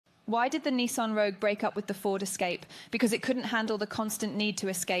Why did the Nissan Rogue break up with the Ford Escape? Because it couldn't handle the constant need to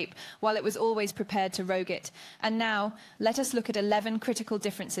escape, while it was always prepared to rogue it. And now, let us look at 11 critical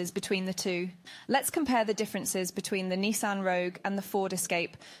differences between the two. Let's compare the differences between the Nissan Rogue and the Ford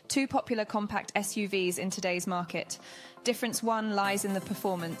Escape, two popular compact SUVs in today's market. Difference 1 lies in the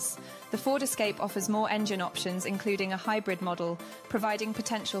performance. The Ford Escape offers more engine options, including a hybrid model, providing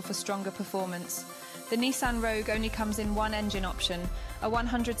potential for stronger performance. The Nissan Rogue only comes in one engine option, a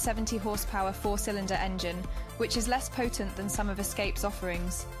 170 horsepower four-cylinder engine, which is less potent than some of Escape's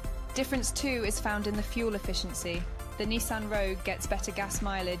offerings. Difference 2 is found in the fuel efficiency. The Nissan Rogue gets better gas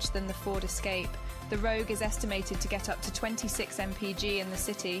mileage than the Ford Escape. The Rogue is estimated to get up to 26 mpg in the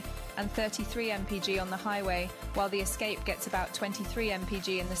city and 33 mpg on the highway, while the Escape gets about 23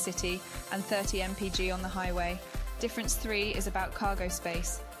 mpg in the city and 30 mpg on the highway. Difference 3 is about cargo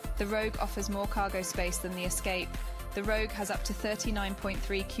space. The Rogue offers more cargo space than the Escape. The Rogue has up to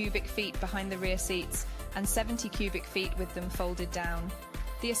 39.3 cubic feet behind the rear seats and 70 cubic feet with them folded down.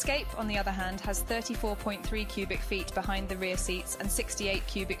 The Escape, on the other hand, has 34.3 cubic feet behind the rear seats and 68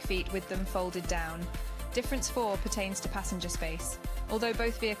 cubic feet with them folded down. Difference 4 pertains to passenger space. Although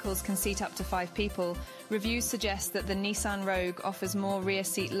both vehicles can seat up to 5 people, reviews suggest that the Nissan Rogue offers more rear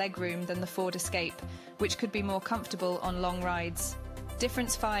seat legroom than the Ford Escape, which could be more comfortable on long rides.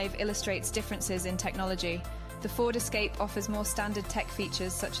 Difference 5 illustrates differences in technology. The Ford Escape offers more standard tech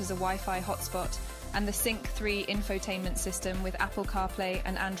features such as a Wi-Fi hotspot and the Sync 3 infotainment system with Apple CarPlay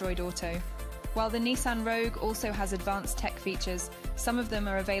and Android Auto. While the Nissan Rogue also has advanced tech features, some of them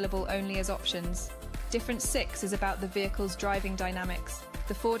are available only as options. Difference 6 is about the vehicle's driving dynamics.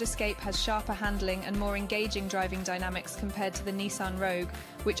 The Ford Escape has sharper handling and more engaging driving dynamics compared to the Nissan Rogue,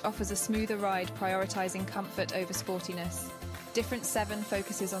 which offers a smoother ride prioritizing comfort over sportiness. Difference 7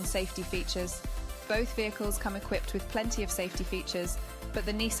 focuses on safety features. Both vehicles come equipped with plenty of safety features, but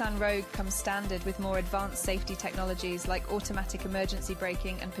the Nissan Rogue comes standard with more advanced safety technologies like automatic emergency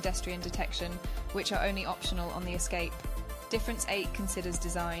braking and pedestrian detection, which are only optional on the Escape. Difference 8 considers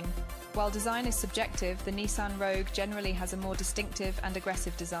design. While design is subjective, the Nissan Rogue generally has a more distinctive and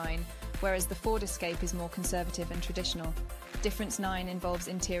aggressive design, whereas the Ford Escape is more conservative and traditional. Difference 9 involves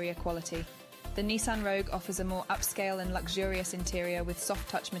interior quality. The Nissan Rogue offers a more upscale and luxurious interior with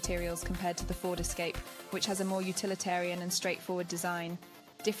soft-touch materials compared to the Ford Escape, which has a more utilitarian and straightforward design.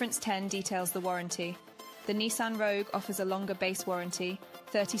 Difference 10 details the warranty. The Nissan Rogue offers a longer base warranty,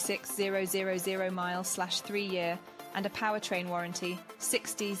 36,000 miles/3 year, and a powertrain warranty,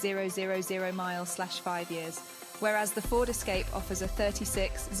 60,000 miles/5 years, whereas the Ford Escape offers a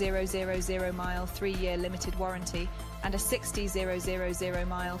 36,000 mile 3 year limited warranty and a 60,000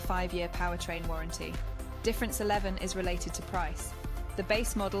 mile 5 year powertrain warranty. Difference 11 is related to price. The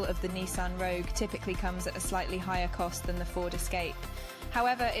base model of the Nissan Rogue typically comes at a slightly higher cost than the Ford Escape.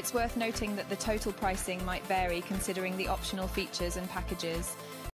 However, it's worth noting that the total pricing might vary considering the optional features and packages.